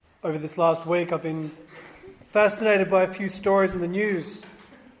Over this last week, I've been fascinated by a few stories in the news.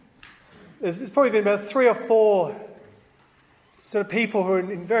 There's probably been about 3 or 4 sort of people who are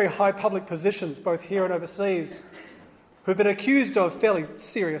in very high public positions, both here and overseas, who've been accused of fairly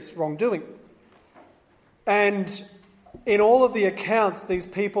serious wrongdoing. And in all of the accounts, these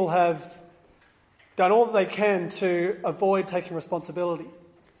people have done all that they can to avoid taking responsibility.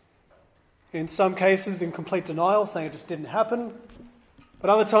 In some cases, in complete denial, saying it just didn't happen. But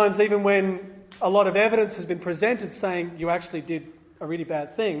other times, even when a lot of evidence has been presented saying you actually did a really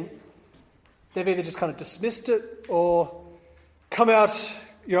bad thing, they've either just kind of dismissed it or come out,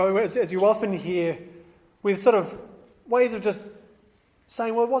 as you often hear, with sort of ways of just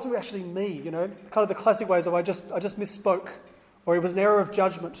saying, well, it wasn't actually me, kind of the classic ways of I just misspoke, or it was an error of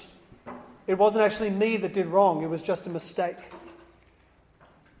judgment. It wasn't actually me that did wrong, it was just a mistake.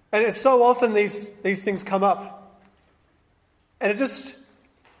 And it's so often these things come up. And it just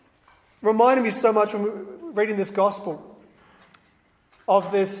reminded me so much when we were reading this gospel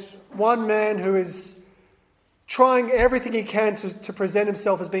of this one man who is trying everything he can to present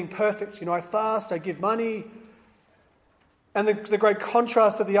himself as being perfect. I fast, I give money. And the great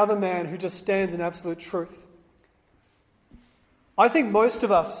contrast of the other man who just stands in absolute truth. I think most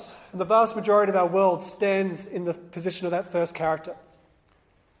of us, and the vast majority of our world, stands in the position of that first character.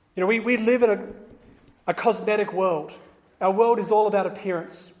 We live in a cosmetic world. Our world is all about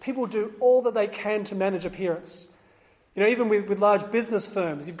appearance. People do all that they can to manage appearance. Even with large business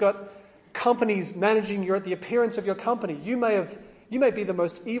firms, you've got companies managing the appearance of your company. You may be the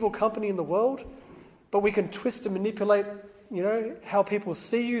most evil company in the world, but we can twist and manipulate, how people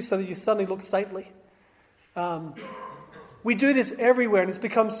see you so that you suddenly look saintly. We do this everywhere, and it's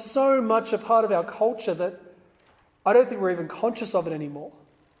become so much a part of our culture that I don't think we're even conscious of it anymore.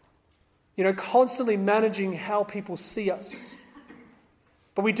 Constantly managing how people see us.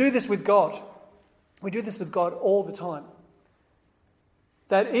 But we do this with God. We do this with God all the time.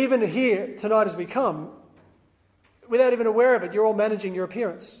 That even here, tonight as we come, without even aware of it, you're all managing your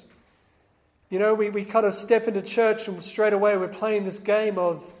appearance. We kind of step into church and straight away we're playing this game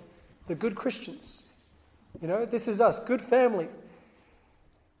of the good Christians. This is us, good family.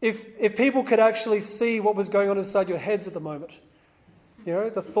 If people could actually see what was going on inside your heads at the moment,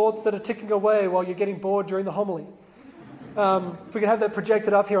 the thoughts that are ticking away while you're getting bored during the homily. If we could have that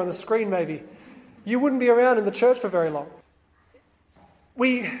projected up here on the screen maybe, you wouldn't be around in the church for very long.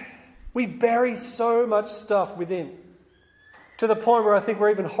 We bury so much stuff within, to the point where I think we're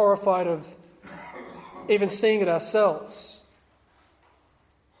even horrified of even seeing it ourselves.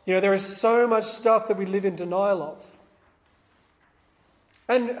 There is so much stuff that we live in denial of.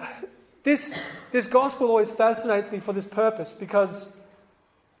 And this gospel always fascinates me for this purpose, because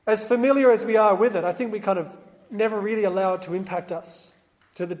as familiar as we are with it, I think we kind of never really allow it to impact us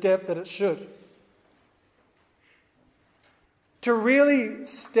to the depth that it should. To really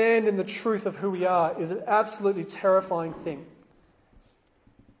stand in the truth of who we are is an absolutely terrifying thing.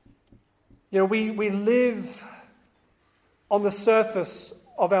 We live on the surface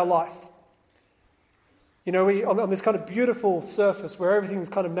of our life. On this kind of beautiful surface where everything's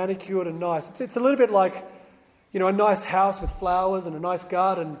kind of manicured and nice. It's a little bit like, a nice house with flowers and a nice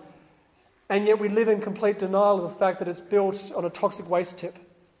garden, and yet we live in complete denial of the fact that it's built on a toxic waste tip.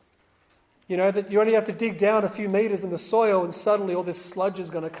 That you only have to dig down a few meters in the soil and suddenly all this sludge is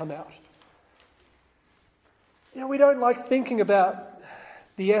going to come out. We don't like thinking about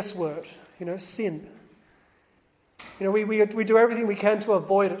the S word, sin. We do everything we can to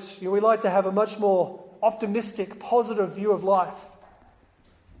avoid it. We like to have a much more optimistic, positive view of life.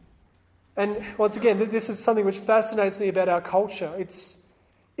 And once again, this is something which fascinates me about our culture.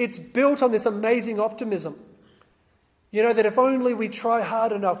 It's built on this amazing optimism. That if only we try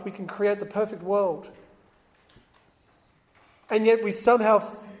hard enough, we can create the perfect world. And yet we somehow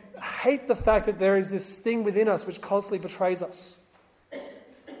hate the fact that there is this thing within us which constantly betrays us.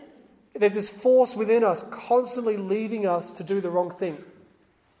 There's this force within us constantly leading us to do the wrong thing.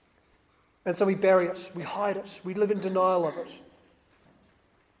 And so we bury it, we hide it, we live in denial of it.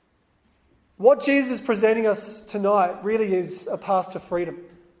 What Jesus is presenting us tonight really is a path to freedom.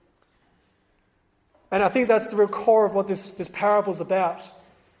 And I think that's the real core of what this parable is about.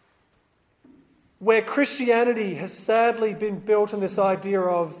 Where Christianity has sadly been built on this idea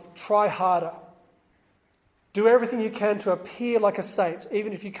of try harder. Do everything you can to appear like a saint,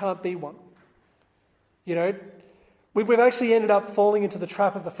 even if you can't be one. We've actually ended up falling into the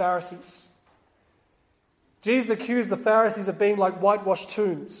trap of the Pharisees. Jesus accused the Pharisees of being like whitewashed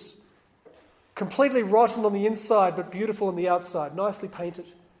tombs, completely rotten on the inside but beautiful on the outside, nicely painted.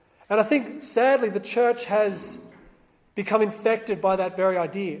 And I think, sadly, the church has become infected by that very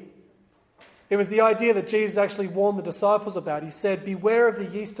idea. It was the idea that Jesus actually warned the disciples about. He said, beware of the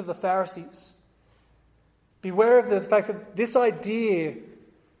yeast of the Pharisees. Beware of the fact that this idea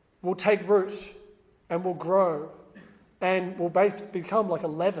will take root and will grow and will become like a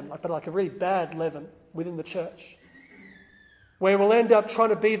leaven, like a really bad leaven within the church, where we'll end up trying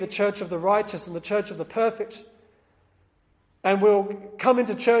to be the church of the righteous and the church of the perfect. And we'll come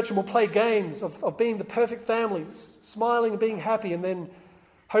into church and we'll play games of being the perfect families, smiling and being happy, and then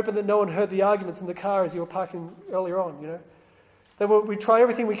hoping that no one heard the arguments in the car as you were parking earlier on, That we try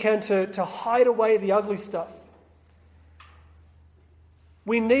everything we can to hide away the ugly stuff.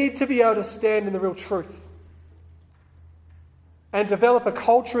 We need to be able to stand in the real truth and develop a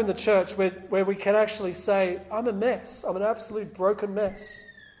culture in the church where we can actually say, I'm a mess. I'm an absolute broken mess.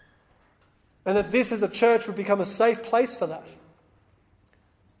 And that this as a church would become a safe place for that.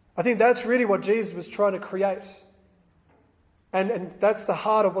 I think that's really what Jesus was trying to create. And that's the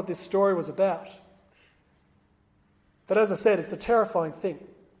heart of what this story was about. But as I said, it's a terrifying thing.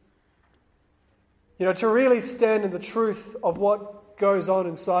 To really stand in the truth of what goes on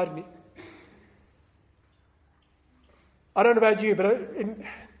inside me. I don't know about you, but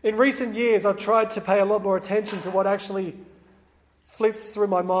in recent years I've tried to pay a lot more attention to what actually flits through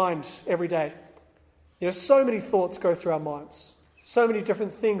my mind every day. So many thoughts go through our minds. So many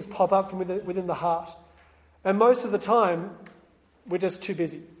different things pop up from within the heart. And most of the time, we're just too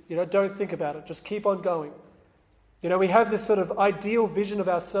busy. Don't think about it. Just keep on going. We have this sort of ideal vision of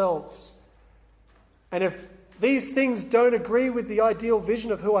ourselves. And if these things don't agree with the ideal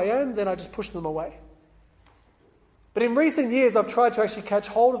vision of who I am, then I just push them away. But in recent years, I've tried to actually catch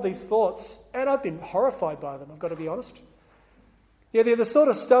hold of these thoughts, and I've been horrified by them, I've got to be honest. They're the sort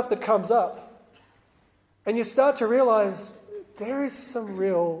of stuff that comes up, and you start to realise there is some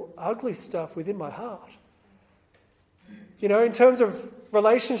real ugly stuff within my heart. In terms of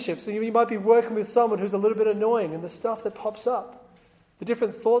relationships, you might be working with someone who's a little bit annoying, and the stuff that pops up, the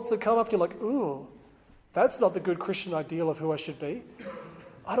different thoughts that come up, you're like, ooh, that's not the good Christian ideal of who I should be.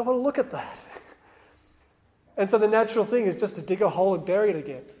 I don't want to look at that. And so the natural thing is just to dig a hole and bury it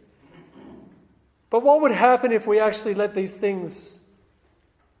again. But what would happen if we actually let these things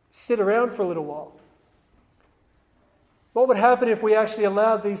sit around for a little while? What would happen if we actually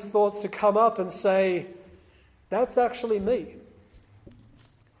allowed these thoughts to come up and say, that's actually me?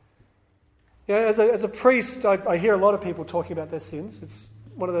 As a priest, I hear a lot of people talking about their sins. It's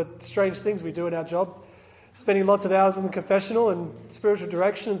one of the strange things we do in our job, spending lots of hours in the confessional and spiritual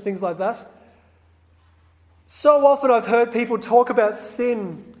direction and things like that. So often I've heard people talk about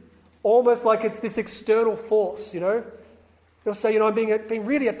sin almost like it's this external force, They'll say, I'm being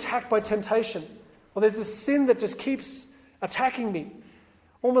really attacked by temptation. Or there's this sin that just keeps attacking me.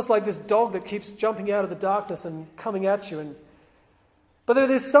 Almost like this dog that keeps jumping out of the darkness and coming at you. But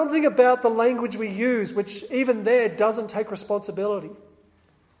there's something about the language we use which even there doesn't take responsibility.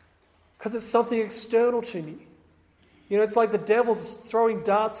 Because it's something external to me. It's like the devil's throwing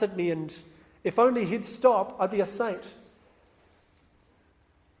darts at me, and if only he'd stop, I'd be a saint.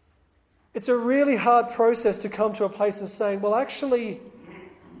 It's a really hard process to come to a place of saying, well, actually,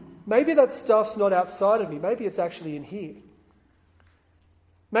 maybe that stuff's not outside of me. Maybe it's actually in here.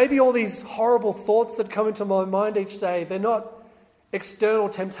 Maybe all these horrible thoughts that come into my mind each day, they're not external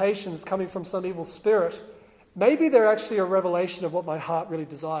temptations coming from some evil spirit. Maybe they're actually a revelation of what my heart really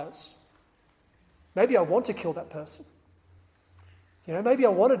desires. Maybe I want to kill that person. Maybe I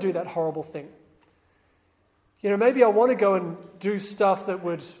want to do that horrible thing. Maybe I want to go and do stuff that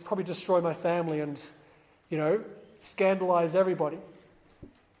would probably destroy my family and, scandalize everybody.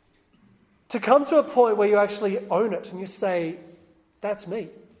 To come to a point where you actually own it and you say, that's me.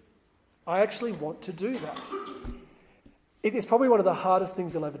 I actually want to do that. It is probably one of the hardest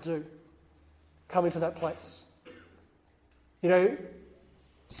things you'll ever do, coming to that place.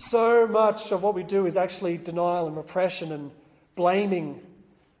 So much of what we do is actually denial and repression and blaming,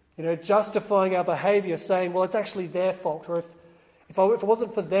 justifying our behaviour, saying, well, it's actually their fault. Or if it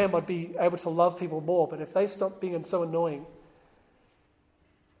wasn't for them, I'd be able to love people more. But if they stop being so annoying.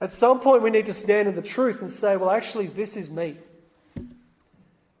 At some point, we need to stand in the truth and say, well, actually, this is me.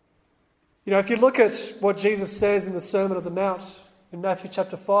 If you look at what Jesus says in the Sermon on the Mount in Matthew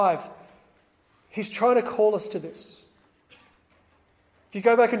chapter 5, he's trying to call us to this. If you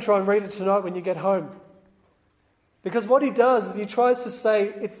go back and try and read it tonight when you get home, because what he does is he tries to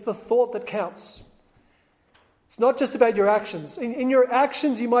say it's the thought that counts. It's not just about your actions. In your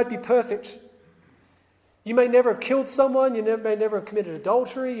actions, you might be perfect. You may never have killed someone. You may never have committed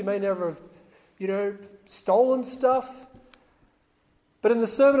adultery. You may never have, stolen stuff. But in the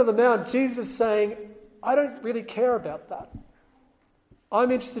Sermon on the Mount, Jesus is saying, I don't really care about that.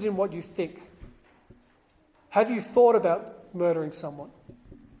 I'm interested in what you think. Have you thought about murdering someone?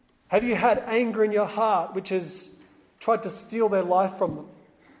 Have you had anger in your heart which has tried to steal their life from them?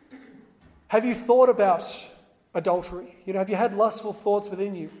 Have you thought about adultery? Have you had lustful thoughts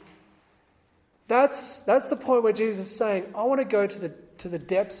within you? That's the point where Jesus is saying, I want to go to the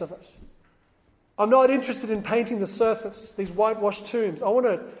depths of it. I'm not interested in painting the surface, these whitewashed tombs. I want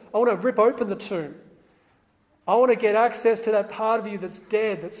to rip open the tomb. I want to get access to that part of you that's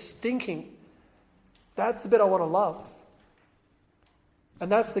dead, that's stinking. That's the bit I want to love.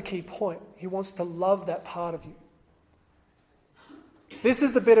 And that's the key point. He wants to love that part of you. This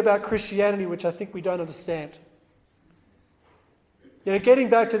is the bit about Christianity which I think we don't understand. Getting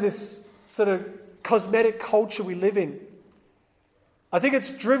back to this sort of cosmetic culture we live in, I think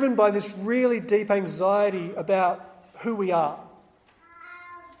it's driven by this really deep anxiety about who we are.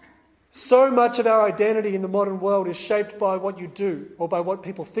 So much of our identity in the modern world is shaped by what you do or by what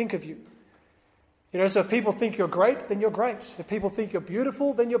people think of you. So if people think you're great, then you're great. If people think you're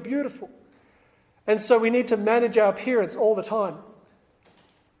beautiful, then you're beautiful. And so we need to manage our appearance all the time.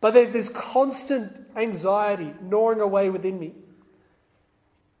 But there's this constant anxiety gnawing away within me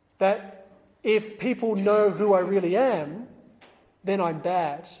that if people know who I really am, then I'm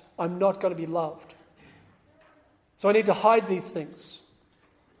bad. I'm not going to be loved. So I need to hide these things.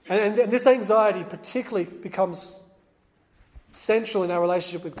 And this anxiety particularly becomes central in our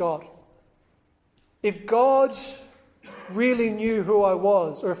relationship with God. If God really knew who I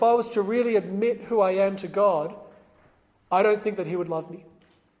was, or if I was to really admit who I am to God, I don't think that he would love me.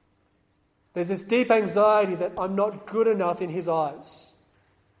 There's this deep anxiety that I'm not good enough in his eyes.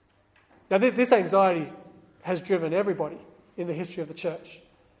 Now, this anxiety has driven everybody in the history of the church.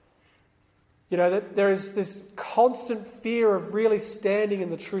 That there is this constant fear of really standing in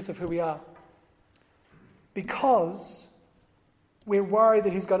the truth of who we are. Because we're worried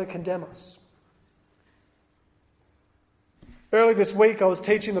that he's going to condemn us. Early this week, I was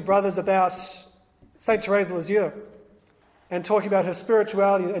teaching the brothers about St. Teresa Lisieux and talking about her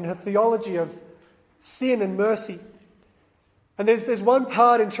spirituality and her theology of sin and mercy. And there's one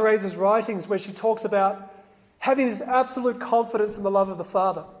part in Teresa's writings where she talks about having this absolute confidence in the love of the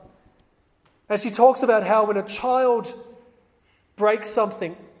Father. And she talks about how when a child breaks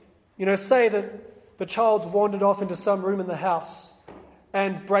something, say that the child's wandered off into some room in the house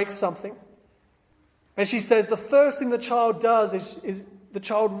and breaks something. And she says the first thing the child does is the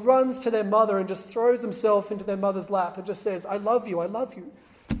child runs to their mother and just throws himself into their mother's lap and just says, I love you, I love you.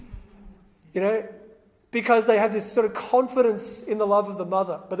 Because they have this sort of confidence in the love of the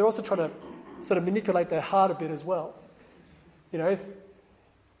mother, but they're also trying to sort of manipulate their heart a bit as well.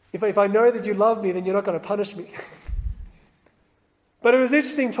 If I know that you love me, then you're not going to punish me. But it was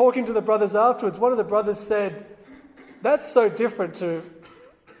interesting talking to the brothers afterwards. One of the brothers said, that's so different to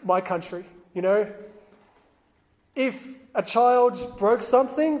my country, If a child broke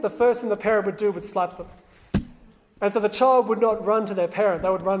something, the first thing the parent would do would slap them. And so the child would not run to their parent, they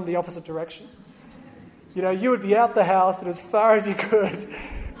would run in the opposite direction. You would be out the house and as far as you could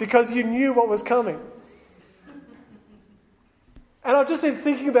because you knew what was coming. And I've just been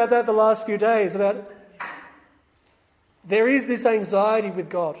thinking about that the last few days, about there is this anxiety with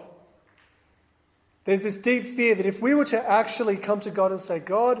God. There's this deep fear that if we were to actually come to God and say,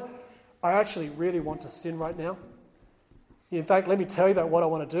 God, I actually really want to sin right now. In fact, let me tell you about what I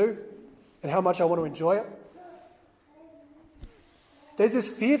want to do and how much I want to enjoy it. There's this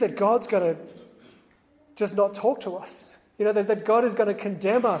fear that God's going to just not talk to us. That God is going to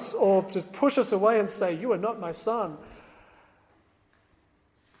condemn us or just push us away and say, you are not my son.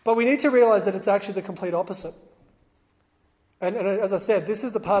 But we need to realize that it's actually the complete opposite. And as I said, this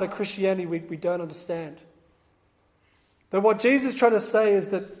is the part of Christianity we don't understand. That what Jesus is trying to say is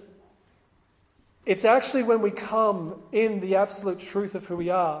that it's actually when we come in the absolute truth of who we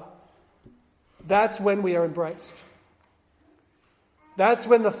are, that's when we are embraced. That's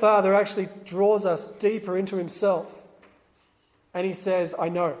when the Father actually draws us deeper into himself. And he says, I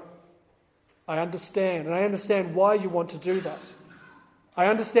know. I understand. And I understand why you want to do that. I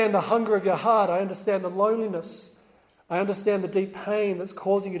understand the hunger of your heart. I understand the loneliness. I understand the deep pain that's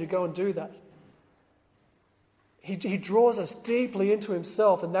causing you to go and do that. He draws us deeply into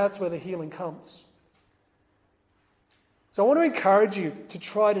himself, and that's where the healing comes. So I want to encourage you to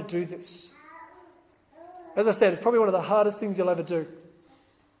try to do this. As I said, it's probably one of the hardest things you'll ever do.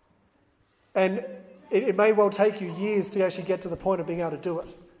 And it may well take you years to actually get to the point of being able to do it.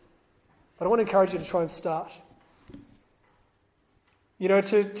 But I want to encourage you to try and start.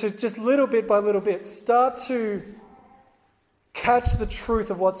 To just little bit by little bit, start to catch the truth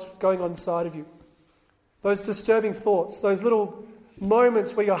of what's going on inside of you. those disturbing thoughts, those little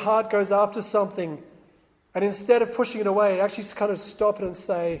moments where your heart goes after something, and instead of pushing it away, actually kind of stop it and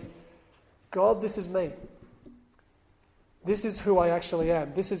say, God, this is me. This is who I actually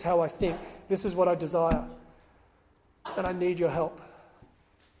am. This is how I think. This is what I desire. And I need your help.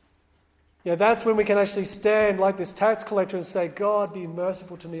 Yeah, that's when we can actually stand like this tax collector and say, God, be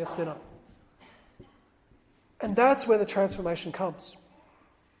merciful to me, a sinner. And that's where the transformation comes.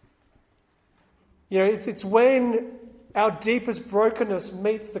 You know, it's when our deepest brokenness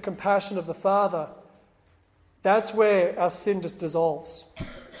meets the compassion of the Father, that's where our sin just dissolves.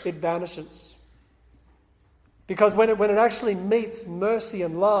 It vanishes. Because when it actually meets mercy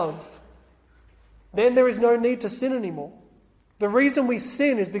and love, then there is no need to sin anymore. The reason we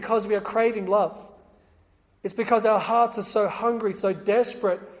sin is because we are craving love. It's because our hearts are so hungry, so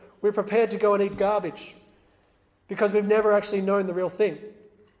desperate, we're prepared to go and eat garbage. Because we've never actually known the real thing.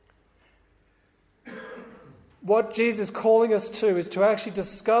 What Jesus is calling us to is to actually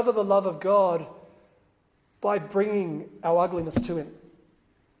discover the love of God by bringing our ugliness to him.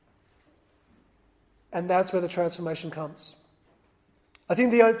 And that's where the transformation comes. I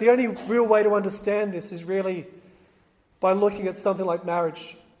think the only real way to understand this is really by looking at something like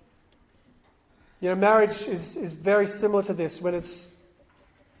marriage. You know, marriage is very similar to this when it's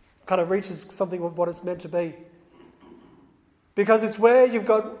kind of reaches something of what it's meant to be. Because it's where you've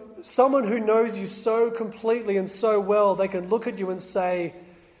got someone who knows you so completely and so well, they can look at you and say,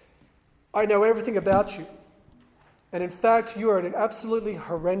 I know everything about you. And in fact, you are an absolutely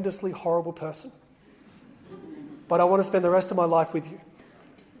horrendously horrible person. But I want to spend the rest of my life with you.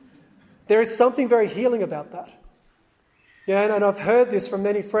 There is something very healing about that. Yeah, and I've heard this from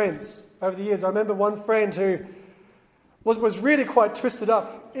many friends over the years. I remember one friend who was really quite twisted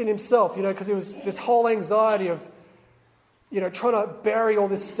up in himself, you know, because it was this whole anxiety of, you know, trying to bury all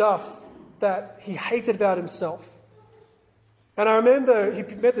this stuff that he hated about himself. And I remember he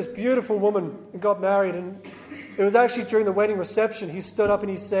met this beautiful woman and got married, and it was actually during the wedding reception, he stood up and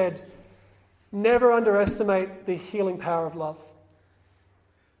he said, never underestimate the healing power of love.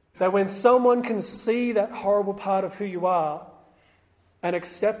 That when someone can see that horrible part of who you are and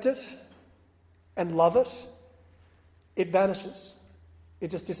accept it and love it, it vanishes.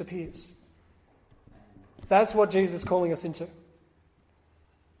 It just disappears. That's what Jesus is calling us into.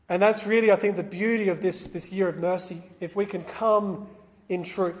 And that's really, I think, the beauty of this year of mercy, if we can come in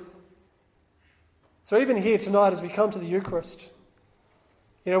truth. So even here tonight, as we come to the Eucharist,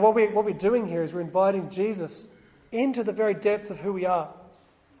 you know, what we're doing here is we're inviting Jesus into the very depth of who we are.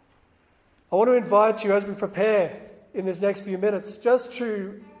 I want to invite you, as we prepare in this next few minutes, just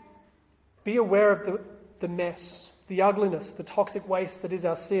to be aware of the mess, the ugliness, the toxic waste that is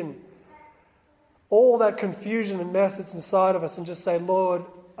our sin. All that confusion and mess that's inside of us, and just say, Lord,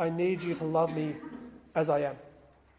 I need you to love me as I am.